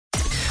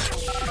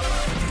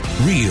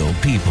Real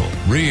people,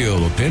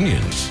 real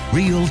opinions,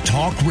 Real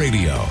Talk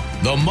Radio.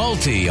 The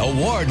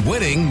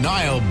multi-award-winning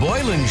Niall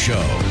Boylan Show.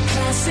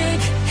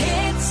 Classic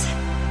hits.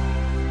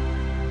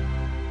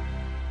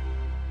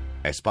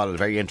 I spotted a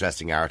very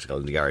interesting article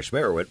in the Irish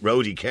Mirror with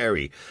Rody,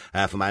 Keighery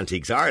from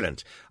Antiques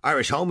Ireland.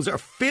 Irish homes are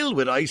filled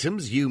with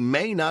items you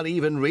may not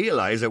even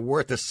realise are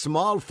worth a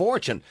small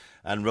fortune.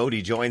 And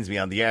Rody joins me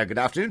on the air. Good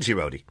afternoon to you,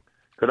 Rody.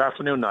 Good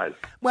afternoon, Niall.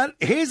 Well,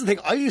 here's the thing.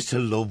 I used to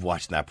love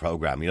watching that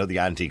programme, you know, the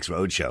Antiques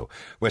Roadshow,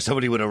 where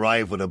somebody would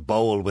arrive with a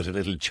bowl with a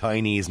little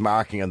Chinese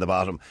marking on the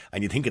bottom,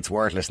 and you think it's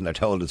worthless and they're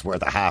told it's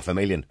worth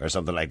 $500,000 or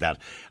something like that.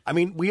 I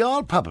mean, we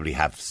all probably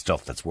have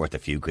stuff that's worth a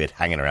few quid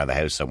hanging around the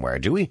house somewhere,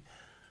 do we?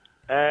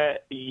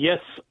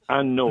 Yes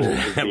and no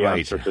is the Right.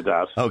 answer to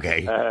that.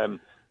 Okay.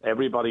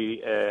 Everybody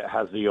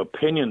has the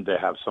opinion they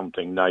have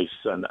something nice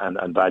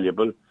and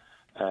valuable,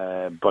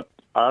 but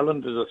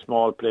Ireland is a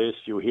small place.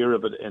 You hear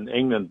of it in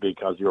England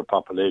because your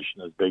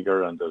population is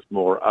bigger and there's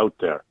more out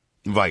there.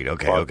 Right,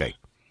 okay.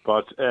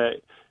 But,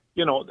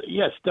 you know,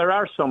 yes, there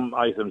are some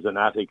items in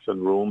attics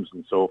and rooms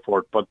and so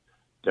forth, but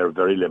they're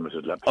very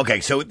limited.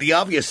 Okay, so the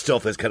obvious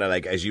stuff is kind of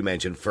like, as you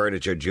mentioned,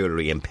 furniture,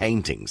 jewellery and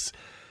paintings.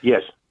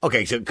 Yes.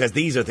 Okay, so because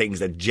these are things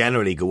that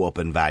generally go up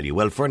in value.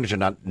 Well, furniture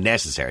not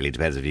necessarily,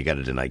 depends if you get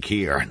it in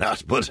IKEA or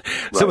not, but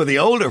some of the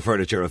older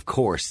furniture, of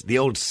course, the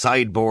old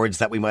sideboards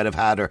that we might have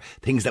had or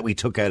things that we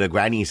took out of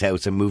Granny's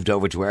house and moved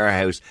over to our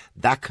house,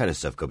 that kind of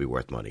stuff could be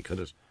worth money,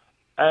 could it?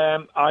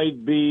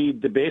 I'd be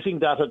debating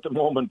that at the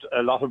moment.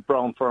 A lot of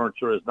brown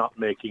furniture is not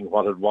making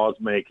what it was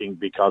making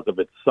because of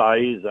its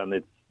size and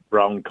its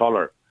brown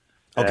colour.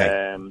 Okay.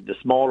 The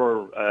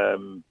smaller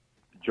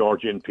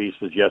Georgian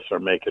pieces, yes, are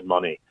making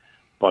money,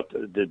 but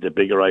the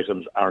bigger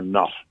items are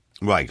not.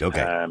 Right,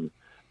 okay.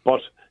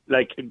 But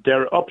like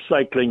they're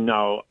upcycling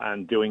now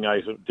and doing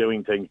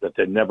things that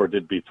they never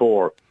did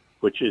before,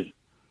 which is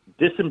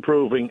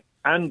disimproving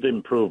and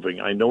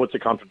improving. I know it's a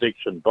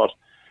contradiction, but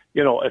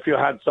you know, if you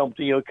had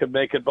something, you could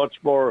make it much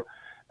more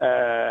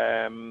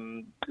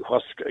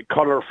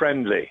colour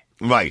friendly.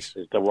 Right,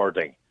 is the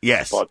wording.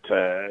 Yes, but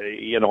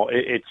you know,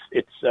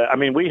 it's. I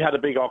mean, we had a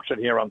big auction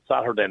here on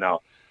Saturday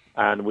now,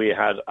 and we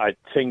had, I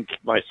think,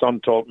 my son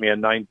told me a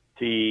 99.6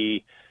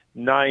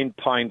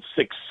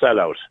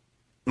 sellout.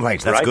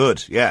 Right, that's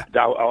good. Yeah.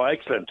 Oh,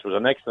 excellent! It was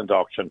an excellent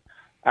auction.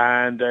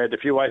 And the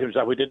few items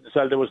that we didn't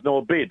sell, there was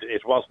no bid.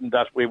 It wasn't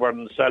that we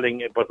weren't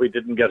selling it, but we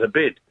didn't get a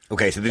bid.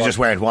 Okay, so they just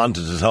weren't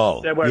wanted at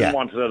all. They weren't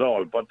wanted at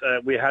all. But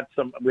we had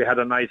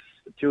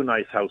two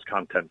nice house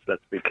contents,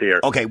 let's be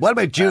clear. Okay, what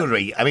about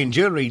jewellery? I mean,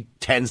 jewellery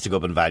tends to go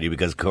up in value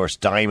because, of course,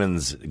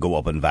 diamonds go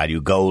up in value,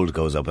 gold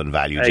goes up in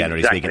value,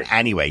 generally speaking,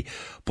 anyway.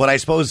 But I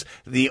suppose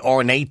the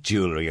ornate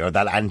jewellery or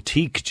that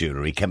antique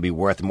jewellery can be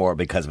worth more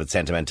because of its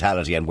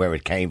sentimentality and where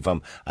it came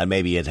from, and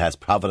maybe it has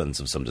provenance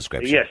of some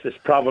description. Yes, it's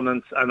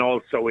provenance and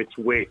also its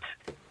weight.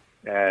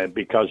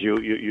 Because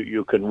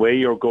you can weigh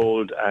your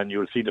gold and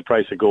you'll see the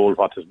price of gold,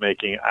 what it's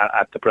making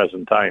at the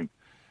present time.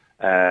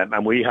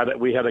 And we had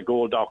a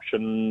gold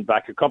auction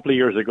back a couple of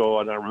years ago,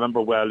 and I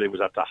remember well, it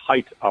was at the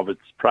height of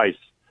its price.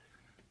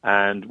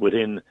 And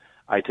within,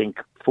 I think,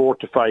 4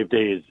 to 5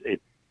 days,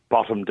 it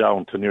bottomed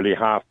down to nearly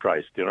half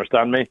price. Do you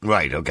understand me?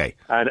 Right, okay.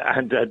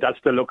 And that's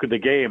the look of the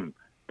game.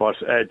 But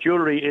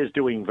jewellery is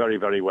doing very,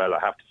 very well, I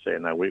have to say.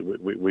 Now,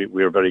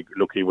 we're very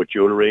lucky with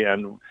jewellery,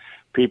 and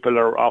people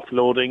are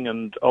offloading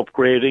and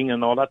upgrading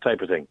and all that type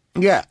of thing.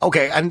 Yeah,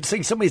 okay. And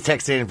see, somebody's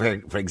texting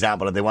in, for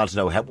example, and they want to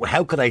know,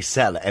 how could I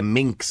sell a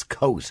minx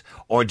coat?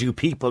 Or do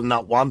people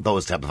not want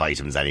those type of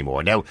items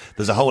anymore? Now,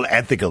 there's a whole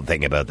ethical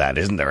thing about that,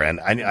 isn't there?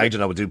 And I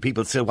don't know, do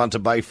people still want to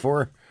buy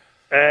fur?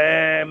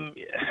 I'm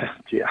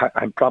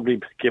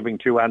probably giving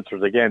two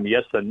answers again,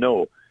 yes and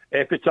no.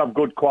 If it's of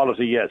good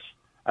quality, yes.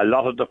 A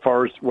lot of the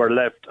furs were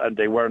left and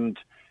they weren't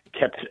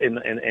kept in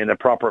a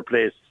proper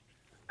place,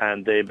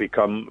 and they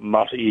become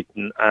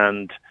moth-eaten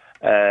and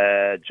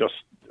just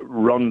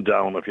run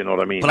down, if you know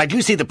what I mean. But I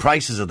do see the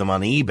prices of them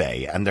on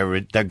eBay, and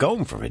they're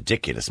going for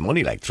ridiculous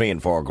money, like 3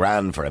 and 4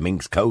 grand for a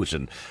minx coat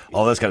and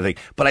all this kind of thing.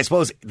 But I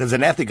suppose there's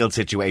an ethical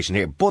situation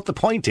here. But the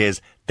point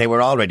is, they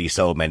were already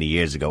sold many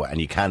years ago,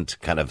 and you can't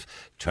kind of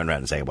turn around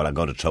and say, well, I'm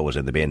going to throw it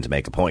in the bin to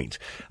make a point.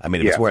 I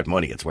mean, if it's worth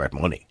money, it's worth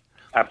money.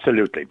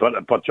 Absolutely.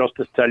 But just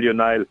to tell you,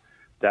 Niall,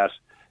 that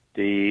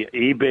the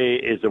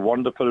eBay is a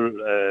wonderful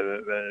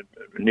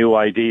new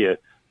idea,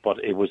 but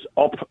it was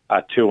up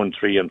at 2 and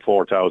 3 and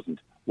 4,000.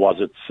 Was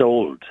it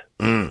sold?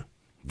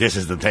 This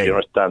is the thing. You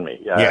understand me?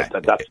 Yeah.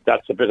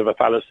 That's a bit of a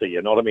fallacy.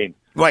 You know what I mean?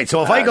 Right.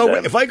 So if I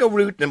go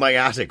rooting in my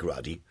attic,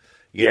 Roddy,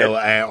 you know,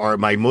 or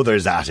my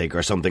mother's attic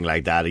or something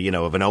like that, you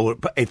know, of an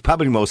old, it's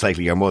probably most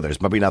likely your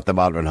mother's, maybe not the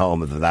modern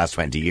home of the last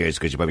 20 years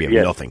because you probably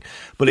have nothing.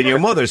 But in your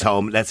mother's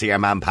home, let's say your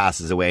mum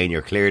passes away and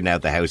you're clearing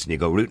out the house and you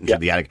go rooting through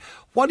the attic.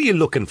 What are you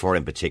looking for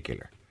in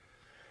particular?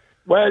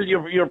 Well,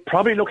 you're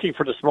probably looking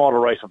for the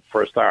smaller item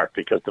for a start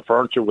because the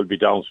furniture will be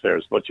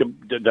downstairs. But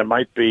there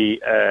might be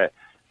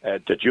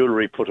the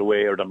jewellery put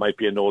away, or there might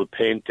be an old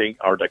painting,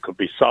 or there could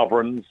be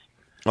sovereigns.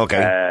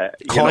 Okay.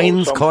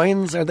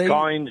 Coins, are they?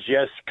 Coins,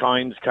 yes.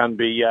 Coins can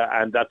be,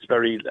 and that's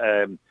very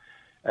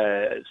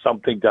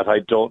something that I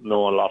don't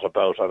know a lot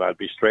about, and I'll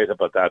be straight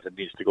about that. It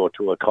needs to go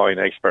to a coin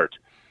expert.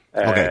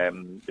 Okay.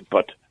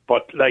 But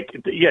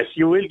yes,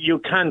 you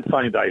can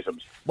find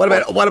items. What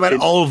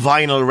about old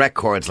vinyl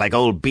records, like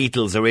old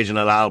Beatles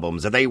original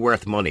albums? Are they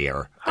worth money,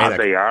 or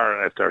they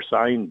are if they're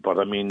signed? But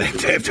I mean,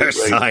 if they're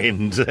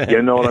signed,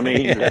 you know what I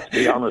mean. Let's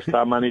be honest.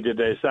 How many did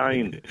they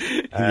sign?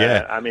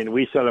 Yeah. I mean,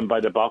 we sell them by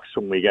the box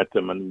when we get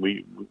them, and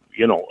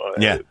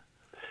yeah.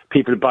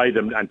 People buy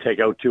them and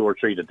take out 2 or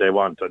 3 that they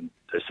want, and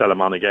they sell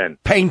them on again.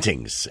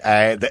 Paintings.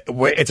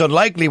 It's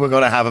unlikely we're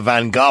going to have a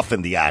Van Gogh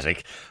in the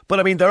attic, but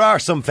I mean, there are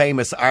some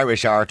famous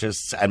Irish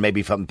artists, and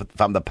maybe from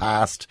the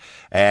past,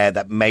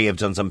 that may have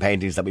done some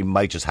paintings that we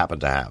might just happen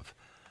to have.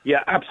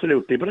 Yeah,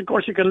 absolutely. But of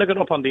course, you can look it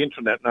up on the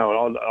internet now.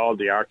 All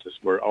the artists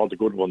all the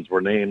good ones were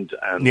named,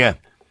 and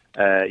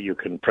you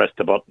can press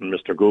the button,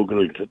 Mr.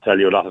 Google, to tell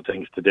you a lot of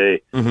things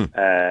today.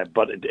 Mm-hmm.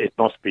 But it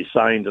must be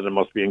signed, and it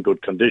must be in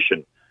good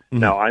condition. Mm-hmm.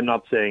 Now, I'm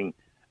not saying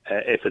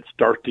if it's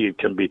dirty, it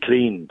can be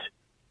cleaned.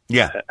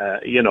 Yeah.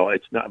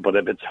 It's not. But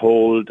if it's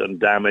holed and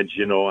damaged,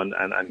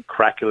 and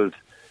crackled,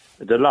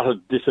 there are a lot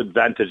of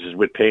disadvantages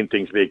with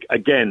paintings,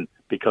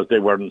 because they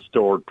weren't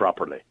stored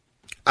properly.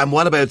 And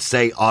what about,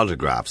 say,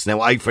 autographs? Now,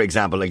 I'll give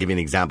you an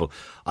example.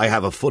 I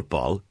have a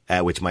football,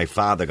 which my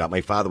father got. My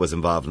father was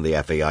involved in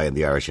the FAI and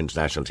the Irish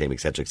international team,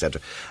 etc.,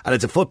 etc. And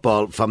it's a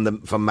football from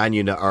Man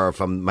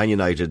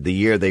United, the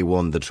year they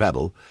won the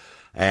treble,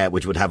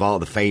 which would have all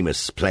the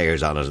famous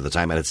players on it at the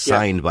time, and it's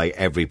signed by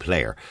every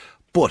player.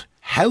 But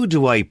how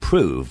do I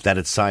prove that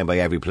it's signed by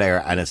every player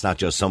and it's not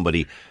just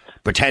somebody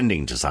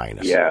pretending to sign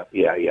it? Yeah.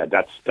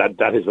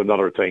 That is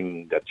another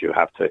thing that you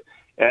have to.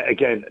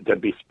 Again,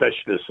 there'd be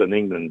specialists in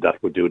England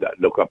that would do that.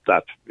 Look up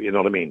that, you know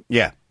what I mean?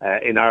 Yeah.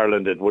 In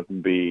Ireland, it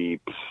would be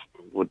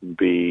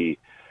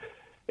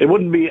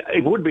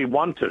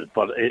wanted,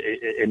 but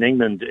in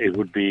England, it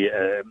would be.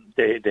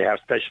 They have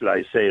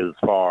specialised sales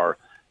for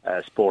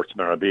sports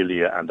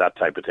memorabilia and that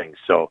type of thing.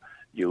 So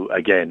you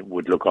again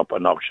would look up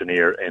an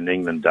auctioneer in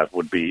England that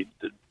would be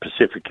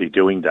specifically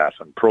doing that,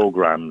 and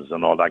programs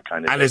and all that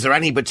kind of thing. And is there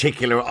any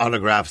particular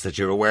autographs that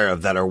you're aware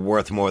of that are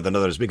worth more than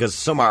others? Because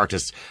some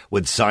artists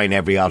would sign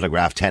every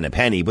autograph 10 a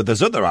penny, but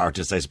there's other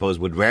artists, I suppose,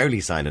 would rarely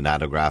sign an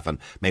autograph, and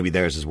maybe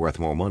theirs is worth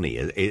more money.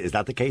 Is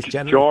that the case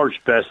generally? George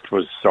Best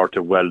was sort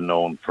of well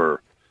known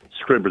for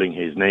scribbling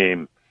his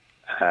name.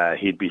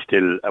 He'd be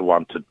still a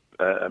wanted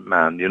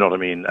man, you know what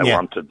I mean? A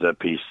wanted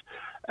piece.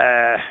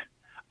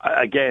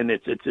 Again,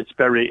 it's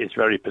very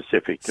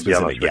specific, to be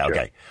honest with you.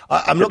 Okay.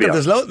 I'm looking.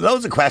 There's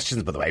loads of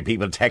questions, by the way.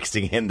 People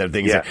texting in their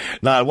things. Yeah.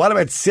 Now, what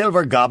about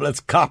silver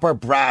goblets, copper,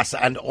 brass,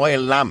 and oil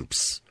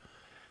lamps?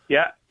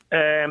 Yeah,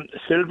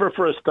 silver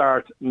for a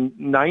start.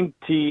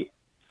 96%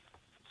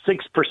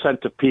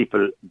 of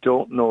people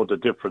don't know the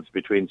difference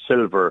between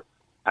silver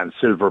and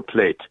silver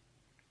plate.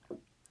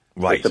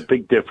 Right, it's a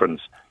big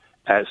difference.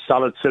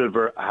 Solid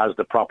silver has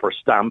the proper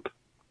stamp,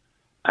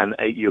 and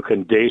you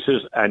can date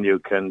it, and you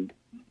can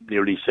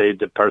nearly say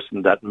the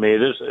person that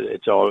made it.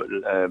 It's all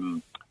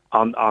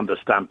on the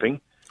stamping.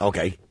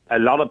 Okay. A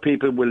lot of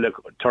people will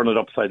turn it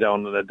upside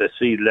down, and they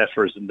see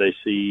letters and they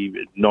see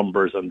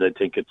numbers, and they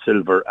think it's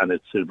silver, and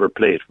it's silver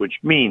plate, which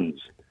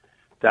means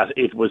that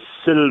it was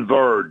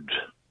silvered.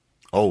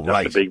 Oh, that's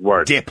right. a big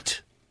word.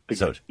 Dipped.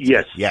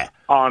 Yes. Yeah.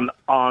 On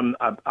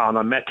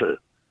a metal,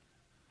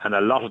 and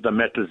a lot of the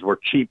metals were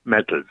cheap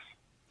metals.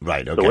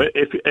 Right. Okay. So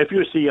if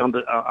you see on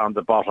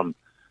the bottom,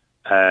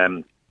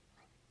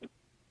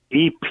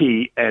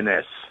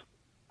 EPNS,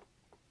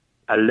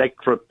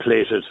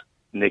 electroplated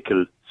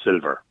nickel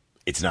silver.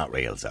 It's not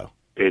real, so.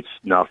 It's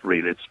not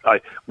real.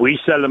 We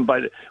sell them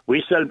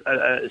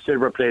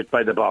silver plate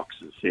by the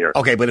boxes here.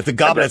 Okay, but if the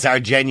goblets are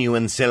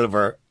genuine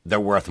silver, they're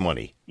worth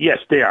money. Yes,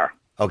 they are.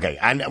 Okay,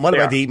 and what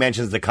about he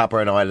mentions the copper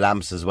and oil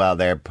lamps as well?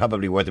 They're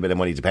probably worth a bit of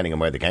money depending on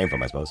where they came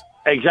from, I suppose.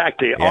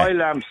 Exactly. Yeah. Oil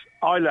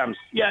lamps.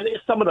 Yeah,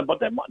 some of them, but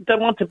they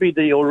want to be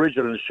the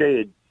original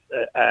shades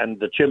and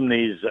the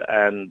chimneys,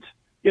 and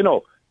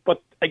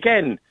But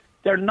again,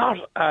 they're not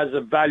as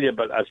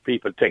valuable as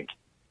people think.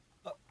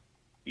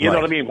 You know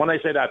what I mean? When I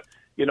say that,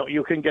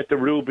 you can get the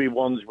ruby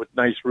ones with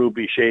nice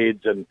ruby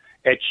shades and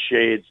etched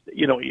shades.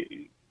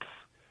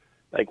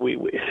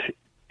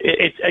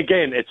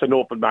 It's an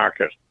open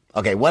market.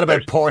 Okay, what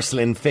about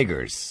porcelain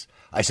figures?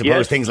 I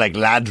suppose things like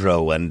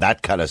Ladro and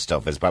that kind of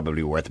stuff is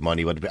probably worth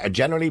money. Are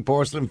generally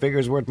porcelain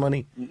figures worth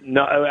money?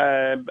 No,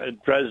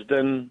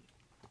 Dresden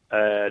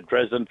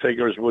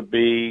figures would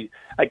be,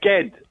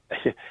 again,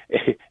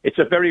 it's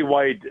a very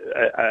wide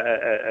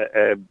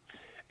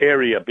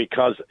area,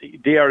 because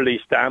the early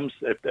stamps,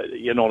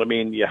 you know what I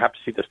mean, you have to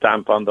see the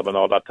stamp on them and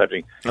all that type of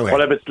thing. Okay.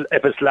 Well, if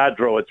it's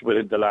Ladro, it's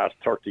within the last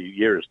 40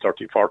 years.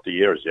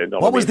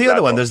 What was the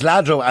other one? There's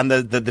Ladro, and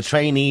the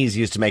trainees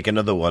used to make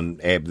another one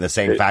in the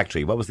same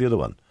factory. What was the other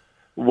one?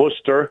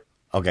 Worcester.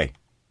 Okay.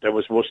 There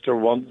was Worcester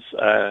once.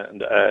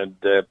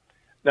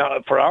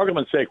 Now, for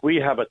argument's sake, we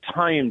have a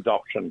timed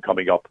auction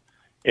coming up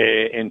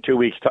in 2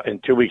 weeks'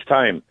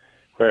 time,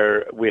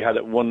 where we had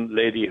one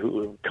lady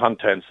who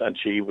contents, and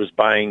she was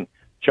buying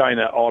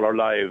china all her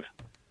life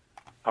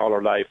all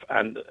her life,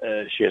 and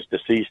she is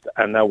deceased,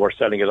 and now we're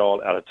selling it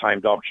all at a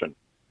timed auction.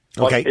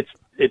 Okay. But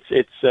it's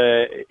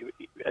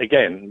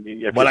again.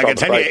 Well, I can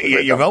tell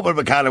you've opened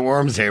a can of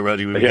worms here,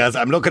 Rody, because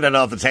I'm looking at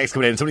all the text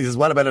coming in. Somebody says,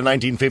 what about a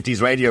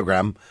 1950s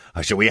radiogram?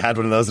 Oh, sure, we had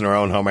one of those in our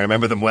own home. I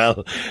remember them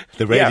well,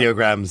 the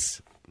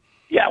radiograms.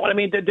 Yeah, well, I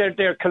mean,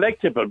 they're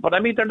collectible, but I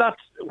mean, they're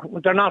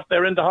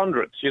in the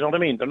hundreds, you know what I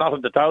mean? They're not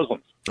in the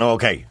thousands.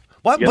 Okay.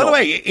 Well, by the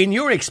way, in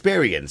your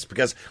experience,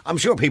 because I'm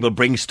sure people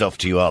bring stuff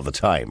to you all the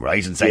time,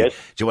 right? And say, yes.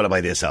 Do you want to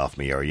buy this off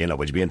me? Or,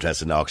 would you be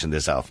interested in auctioning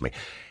this off me?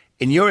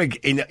 In your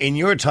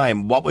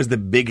time, what was the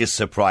biggest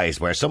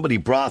surprise where somebody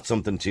brought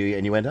something to you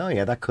and you went, oh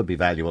yeah, that could be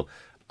valuable,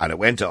 and it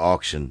went to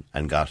auction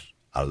and got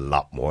a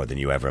lot more than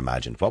you ever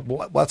imagined? What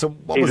was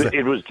it?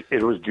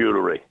 It was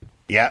jewellery.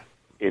 Yeah.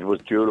 It was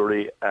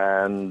jewellery,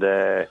 and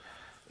it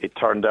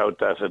turned out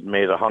that it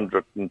made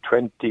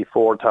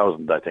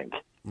 124,000, I think.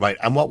 Right,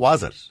 and what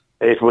was it?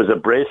 It was a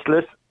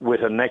bracelet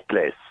with a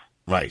necklace.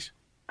 Right.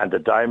 And the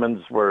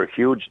diamonds were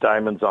huge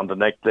diamonds on the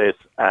necklace,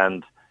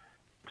 and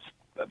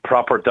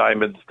proper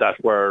diamonds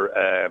that were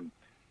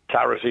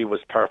clarity was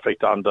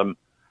perfect on them,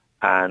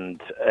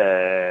 and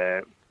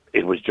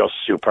it was just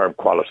superb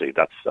quality.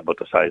 That's about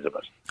the size of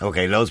it.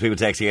 Okay, loads of people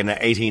texting in an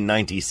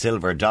 1890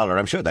 silver dollar.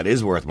 I'm sure that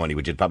is worth money,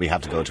 but you'd probably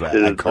have to go to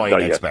a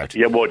coin expert.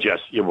 You would, yes.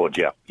 You would,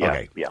 yeah.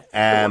 Okay. Yeah.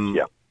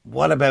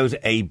 What about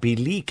a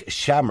Belique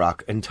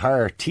Shamrock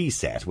entire tea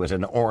set with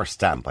an ore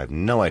stamp? I have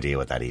no idea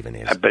what that even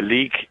is. A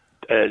Belique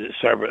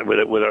server with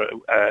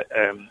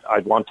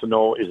I'd want to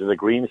know, is it a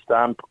green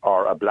stamp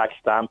or a black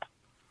stamp?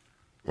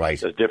 Right.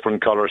 There's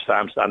different colour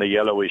stamps and a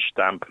yellowish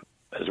stamp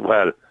as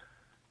well.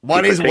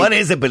 What is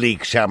a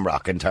Belique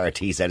Shamrock entire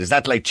tea set? Is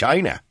that like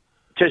China?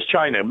 Just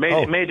China,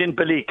 made in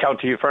Belique,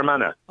 County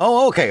Fermanagh.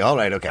 Oh, okay, all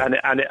right, okay.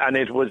 And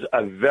it was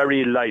a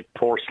very light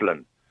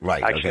porcelain.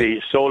 Right,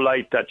 actually, so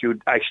light that you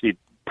actually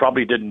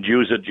probably didn't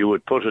use it. You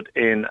would put it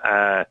in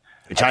a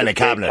China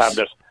cabinet.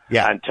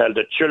 Yeah. And tell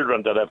the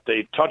children that if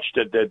they touched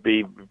it,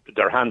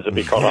 their hands would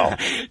be cut off.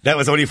 That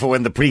was only for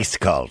when the priest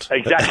called.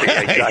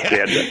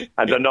 Exactly.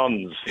 and the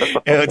nuns.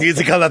 They used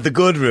to call that the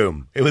good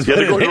room. It was the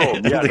good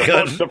room. Yeah,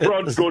 the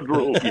front good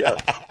room. Yeah,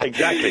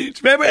 exactly.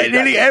 Remember,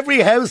 nearly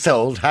every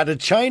household had a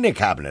china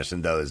cabinet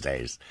in those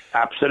days.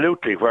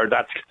 Absolutely, where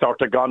that's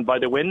sort of gone by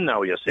the wind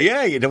now, you see.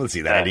 Yeah, you don't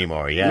see that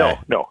anymore, yeah.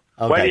 No.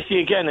 Okay. Well, you see,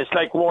 again, it's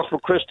like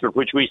Waterford Crystal,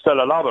 which we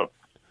sell a lot of.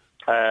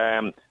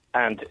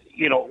 And,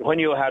 when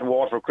you had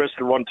Waterford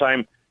Crystal one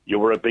time, you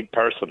were a big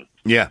person.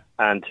 Yeah.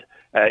 And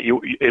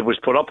it was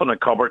put up in a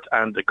cupboard,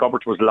 and the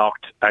cupboard was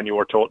locked, and you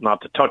were told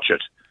not to touch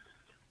it,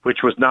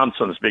 which was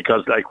nonsense,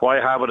 because, why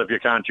have it if you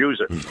can't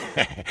use it?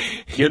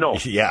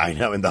 Yeah, I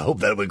know, in the hope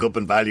that it will go up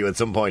in value at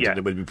some point and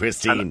it will be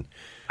pristine.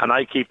 And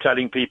I keep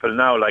telling people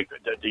now,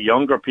 the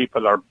younger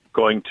people are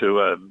going to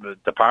a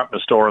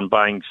department store and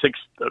buying 6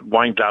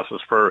 wine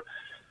glasses for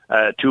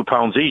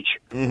 £2 each.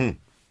 Mm-hmm.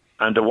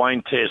 And the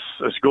wine tastes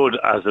as good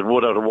as it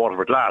would out of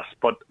Waterford glass,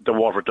 but the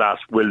Waterford glass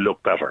will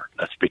look better,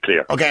 let's be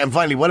clear. Okay, and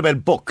finally, what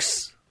about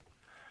books?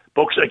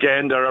 Books,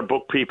 again, there are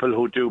book people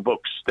who do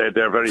books. They're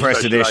very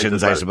first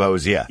editions, well. I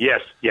suppose, yeah.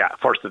 Yes,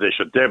 first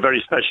edition. They're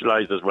very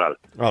specialised as well.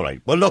 All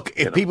right. Well, look,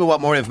 if people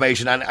want more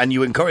information, and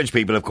you encourage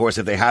people, of course,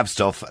 if they have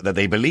stuff that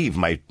they believe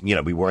might,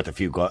 be worth a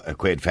few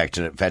quid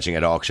fetching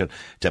at auction,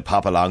 to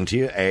pop along to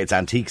you. It's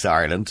Antiques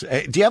Ireland.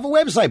 Do you have a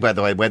website, by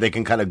the way, where they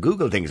can kind of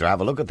Google things or have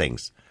a look at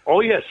things?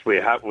 Oh, yes, we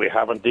have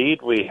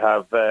indeed. We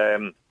have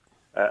a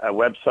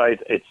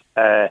website. It's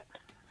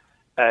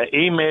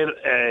email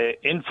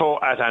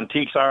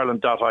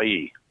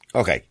info@antiquesireland.ie.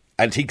 Okay,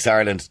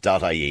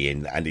 antiquesireland.ie,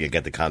 and you'll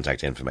get the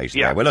contact information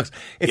there. Well, look,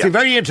 it's been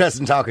very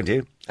interesting talking to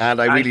you, and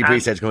I really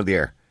appreciate you coming to the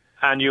air.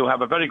 And you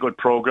have a very good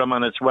programme,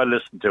 and it's well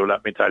listened to,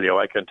 let me tell you.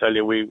 I can tell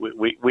you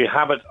we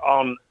have it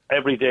on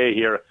every day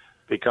here,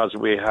 because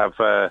we have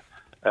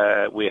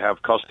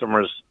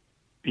customers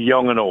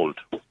young and old.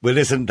 Well,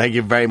 listen, thank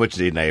you very much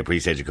indeed, and I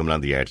appreciate you coming on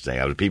the air today.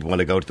 If people want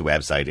to go to the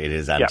website, it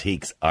is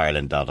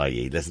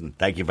antiquesireland.ie. Listen,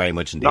 thank you very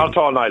much indeed. Not at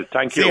all, Niall.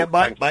 Thank you. See you,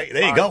 bye.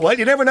 There you go. Well,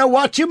 you never know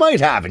what you might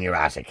have in your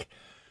attic.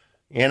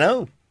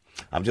 I'm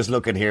just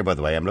looking here, by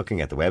the way. I'm looking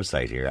at the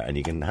website here, and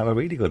you can have a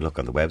really good look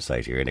on the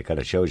website here, and it kind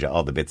of shows you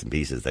all the bits and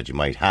pieces that you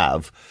might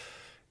have.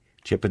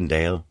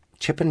 Chippendale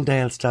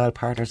style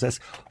partners. Do you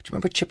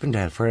remember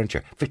Chippendale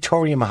furniture?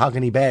 Victorian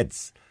mahogany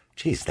beds.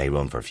 Jeez, they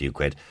run for a few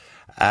quid.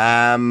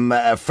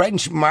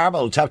 French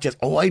marble top chest.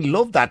 Oh, I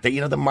love that.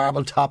 The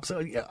marble tops.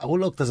 Oh,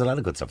 look, there's a lot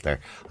of good stuff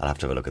there. I'll have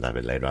to have a look at that a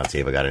bit later on, see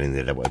if I got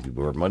anything that would be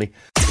worth money.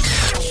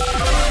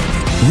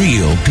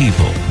 Real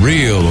people,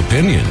 real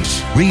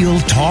opinions, real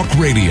talk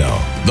radio.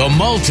 The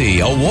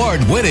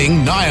multi-award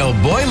winning Niall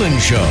Boylan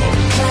Show.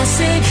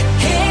 Classic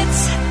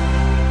hits.